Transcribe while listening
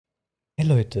Hey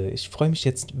Leute, ich freue mich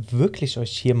jetzt wirklich,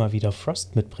 euch hier mal wieder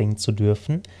Frost mitbringen zu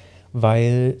dürfen,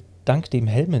 weil dank dem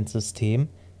Helminth-System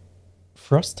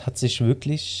Frost hat sich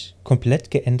wirklich komplett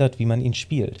geändert, wie man ihn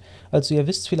spielt. Also ihr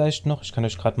wisst vielleicht noch, ich kann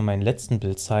euch gerade mal meinen letzten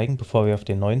Bild zeigen, bevor wir auf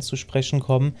den neuen zu sprechen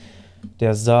kommen.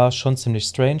 Der sah schon ziemlich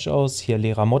strange aus, hier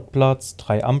leerer Modplatz,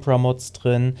 3 Umbra-Mods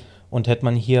drin und hätte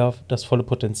man hier das volle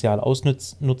Potenzial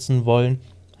ausnutzen wollen,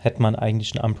 hätte man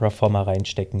eigentlich einen Umbra-Former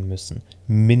reinstecken müssen.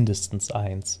 Mindestens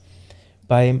eins.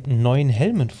 Beim neuen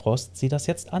Helminth-Frost sieht das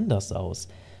jetzt anders aus.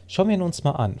 Schauen wir ihn uns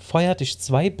mal an. Vorher hatte ich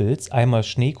 2 Builds, einmal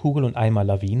Schneekugel und einmal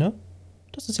Lawine.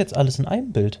 Das ist jetzt alles in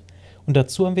einem Bild. Und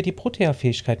dazu haben wir die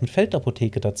Protea-Fähigkeit mit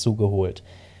Feldapotheke dazu geholt.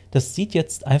 Das sieht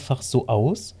jetzt einfach so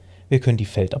aus. Wir können die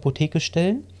Feldapotheke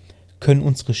stellen, können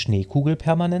unsere Schneekugel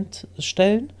permanent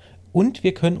stellen und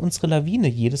wir können unsere Lawine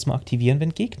jedes Mal aktivieren,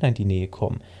 wenn Gegner in die Nähe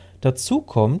kommen. Dazu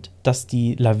kommt, dass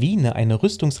die Lawine eine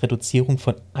Rüstungsreduzierung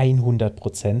von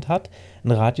 100% hat,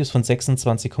 einen Radius von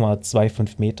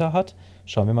 26,25 Meter hat.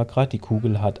 Schauen wir mal gerade, die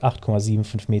Kugel hat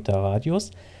 8,75 Meter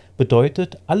Radius.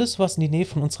 Bedeutet, alles, was in die Nähe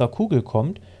von unserer Kugel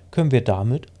kommt, können wir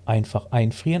damit einfach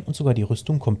einfrieren und sogar die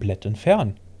Rüstung komplett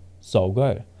entfernen.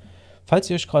 Saugeil. Falls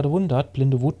ihr euch gerade wundert,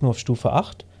 blinde Wut nur auf Stufe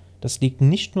 8. Das liegt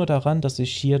nicht nur daran, dass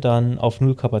ich hier dann auf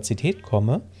 0 Kapazität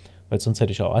komme, weil sonst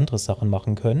hätte ich auch andere Sachen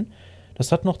machen können.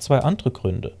 Das hat noch 2 andere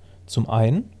Gründe. Zum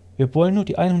einen, wir wollen nur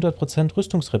die 100%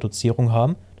 Rüstungsreduzierung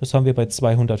haben, das haben wir bei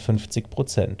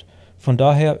 250%. Von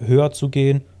daher höher zu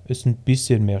gehen, ist ein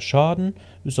bisschen mehr Schaden,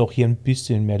 ist auch hier ein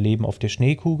bisschen mehr Leben auf der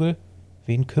Schneekugel.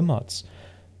 Wen kümmert's?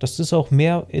 Das ist auch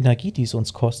mehr Energie, die es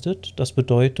uns kostet. Das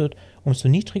bedeutet, umso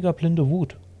niedriger blinde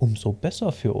Wut, umso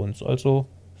besser für uns. Also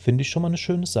finde ich schon mal eine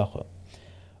schöne Sache.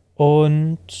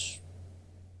 Und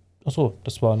achso,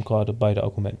 das waren gerade beide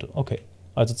Argumente. Okay.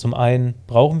 Also zum einen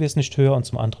brauchen wir es nicht höher und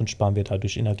zum anderen sparen wir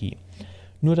dadurch Energie.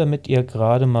 Nur damit ihr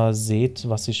gerade mal seht,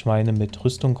 was ich meine mit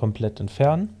Rüstung komplett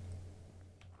entfernen.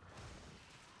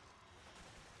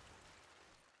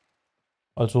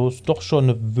 Also ist doch schon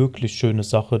eine wirklich schöne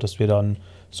Sache, dass wir dann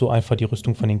so einfach die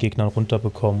Rüstung von den Gegnern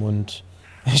runterbekommen. Und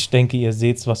ich denke, ihr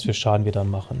seht, was für Schaden wir dann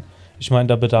machen. Ich meine,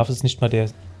 da bedarf es nicht mal der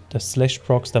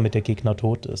Slash-Procs, damit der Gegner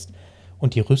tot ist.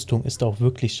 Und die Rüstung ist auch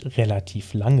wirklich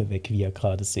relativ lange weg, wie ihr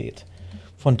gerade seht.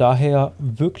 Von daher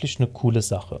wirklich eine coole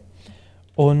Sache.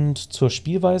 Und zur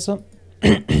Spielweise,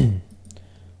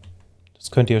 das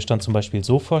könnt ihr euch dann zum Beispiel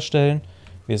so vorstellen.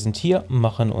 Wir sind hier,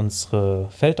 machen unsere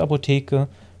Feldapotheke,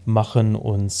 machen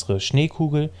unsere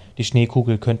Schneekugel. Die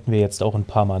Schneekugel könnten wir jetzt auch ein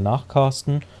paar Mal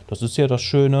nachcasten. Das ist ja das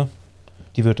Schöne.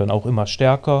 Die wird dann auch immer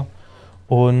stärker.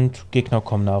 Und Gegner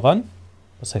kommen nah ran.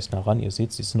 Was heißt nah ran? Ihr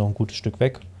seht, sie sind noch ein gutes Stück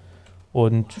weg.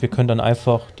 Und wir können dann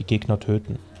einfach die Gegner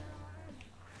töten.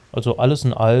 Also alles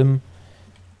in allem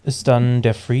ist dann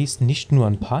der Freeze nicht nur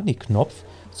ein Panikknopf,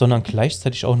 sondern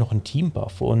gleichzeitig auch noch ein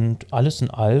Teambuff. Und alles in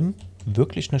allem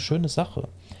wirklich eine schöne Sache.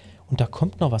 Und da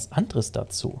kommt noch was anderes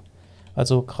dazu.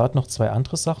 Also gerade noch 2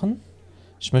 andere Sachen.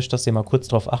 Ich möchte, dass ihr mal kurz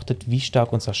darauf achtet, wie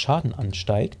stark unser Schaden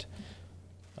ansteigt.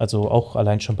 Also auch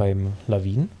allein schon bei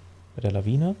der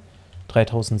Lawine.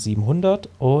 3700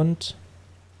 und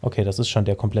okay, das ist schon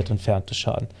der komplett entfernte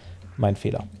Schaden. Mein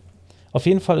Fehler. Auf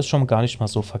jeden Fall ist schon gar nicht mal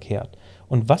so verkehrt.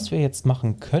 Und was wir jetzt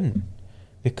machen können,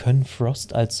 wir können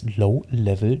Frost als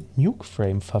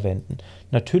Low-Level-Nuke-Frame verwenden.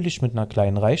 Natürlich mit einer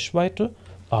kleinen Reichweite,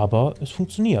 aber es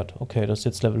funktioniert. Okay, das ist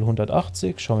jetzt Level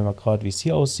 180. Schauen wir mal gerade, wie es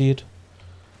hier aussieht.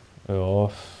 Ja,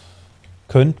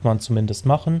 könnte man zumindest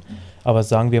machen. Aber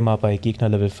sagen wir mal bei Gegner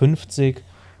Level 50,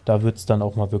 da wird es dann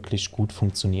auch mal wirklich gut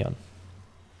funktionieren.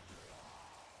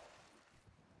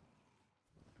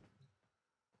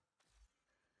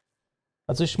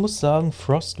 Also ich muss sagen,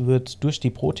 Frost wird durch die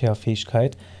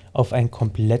Protea-Fähigkeit auf ein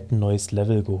komplett neues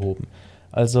Level gehoben.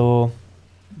 Also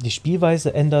die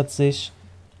Spielweise ändert sich,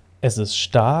 es ist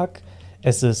stark,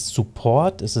 es ist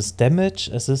Support, es ist Damage,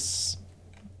 es ist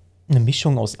eine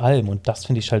Mischung aus allem und das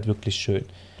finde ich halt wirklich schön.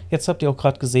 Jetzt habt ihr auch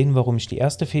gerade gesehen, warum ich die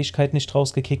erste Fähigkeit nicht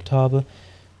rausgekickt habe.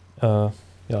 Ja,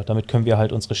 damit können wir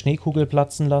halt unsere Schneekugel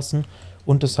platzen lassen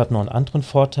und es hat noch einen anderen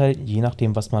Vorteil, je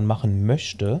nachdem, was man machen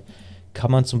möchte, kann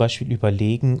man zum Beispiel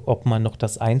überlegen, ob man noch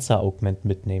das Einser-Augment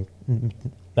mitnimmt,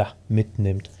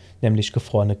 nämlich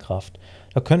gefrorene Kraft.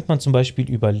 Da könnte man zum Beispiel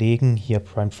überlegen, hier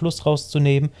Prime Fluss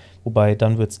rauszunehmen, wobei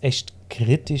dann wird es echt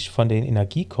kritisch von den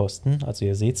Energiekosten, also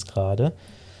ihr seht es gerade.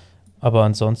 Aber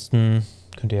ansonsten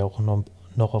könnt ihr auch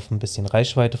noch auf ein bisschen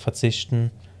Reichweite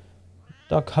verzichten.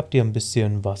 Da habt ihr ein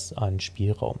bisschen was an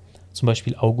Spielraum. Zum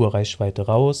Beispiel Augur-Reichweite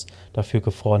raus, dafür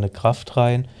gefrorene Kraft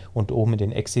rein und oben in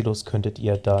den Exilus könntet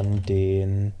ihr dann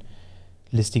den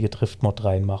listige Driftmod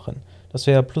reinmachen. Das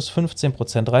wäre plus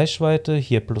 15% Reichweite,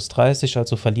 hier plus 30,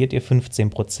 also verliert ihr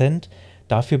 15%.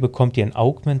 Dafür bekommt ihr ein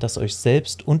Augment, das euch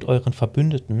selbst und euren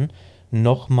Verbündeten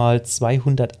nochmal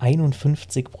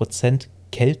 251%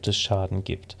 Kälteschaden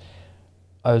gibt.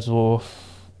 Also,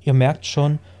 ihr merkt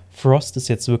schon, Frost ist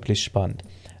jetzt wirklich spannend.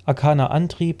 Arcaner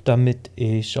Antrieb, damit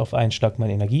ich auf einen Schlag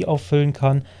meine Energie auffüllen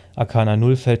kann. Arcaner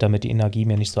Nullfeld, damit die Energie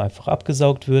mir nicht so einfach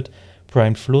abgesaugt wird.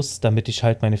 Primed Fluss, damit ich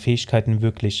halt meine Fähigkeiten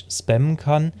wirklich spammen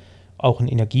kann. Auch einen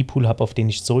Energiepool habe, auf den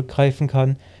ich zurückgreifen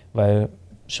kann. Weil,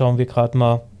 schauen wir gerade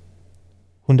mal,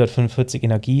 145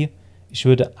 Energie. Ich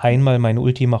würde einmal meine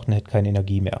Ulti machen, hätte keine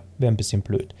Energie mehr. Wäre ein bisschen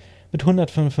blöd. Mit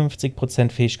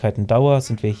 155% Fähigkeiten-Dauer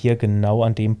sind wir hier genau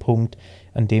an dem Punkt,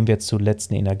 an dem wir zuletzt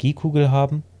eine Energiekugel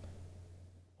haben.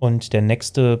 Und der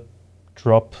nächste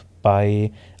Drop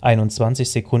bei 21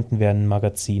 Sekunden wäre ein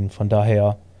Magazin. Von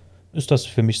daher ist das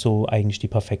für mich so eigentlich die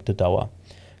perfekte Dauer.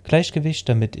 Gleichgewicht,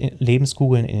 damit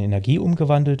Lebenskugeln in Energie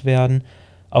umgewandelt werden.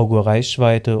 Auge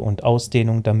Reichweite und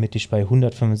Ausdehnung, damit ich bei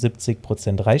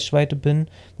 175% Reichweite bin.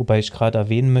 Wobei ich gerade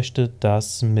erwähnen möchte,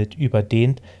 dass mit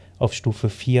überdehnt auf Stufe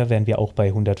 4 wären wir auch bei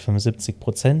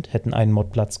 175%, hätten einen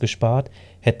Modplatz gespart,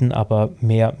 hätten aber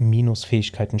mehr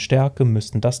Minusfähigkeiten Stärke,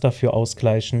 müssten das dafür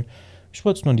ausgleichen. Ich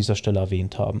wollte es nur an dieser Stelle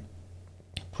erwähnt haben.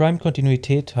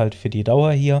 Prime-Kontinuität halt für die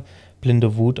Dauer hier.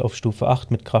 Blinde Wut auf Stufe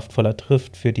 8 mit kraftvoller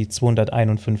Trift für die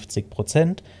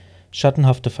 251%.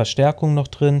 Schattenhafte Verstärkung noch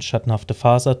drin, schattenhafte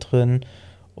Faser drin.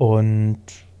 Und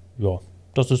ja,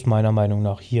 das ist meiner Meinung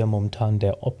nach hier momentan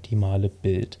der optimale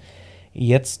Bild.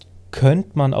 Jetzt könnte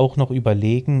man auch noch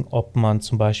überlegen, ob man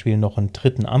zum Beispiel noch einen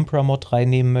dritten Umbra-Mod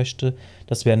reinnehmen möchte.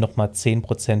 Das wären nochmal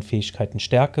 10% Fähigkeiten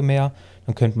Stärke mehr.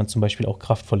 Dann könnte man zum Beispiel auch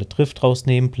kraftvolle Drift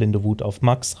rausnehmen, blinde Wut auf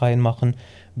Max reinmachen.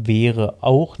 Wäre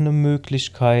auch eine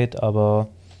Möglichkeit, aber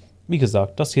wie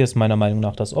gesagt, das hier ist meiner Meinung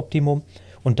nach das Optimum.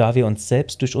 Und da wir uns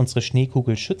selbst durch unsere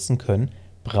Schneekugel schützen können,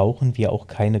 brauchen wir auch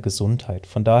keine Gesundheit.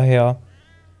 Von daher,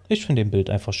 ich finde den Bild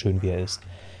einfach schön, wie er ist.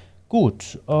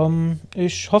 Gut,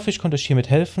 ich hoffe, ich konnte euch hiermit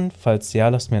helfen. Falls ja,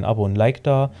 lasst mir ein Abo und ein Like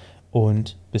da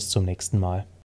und bis zum nächsten Mal.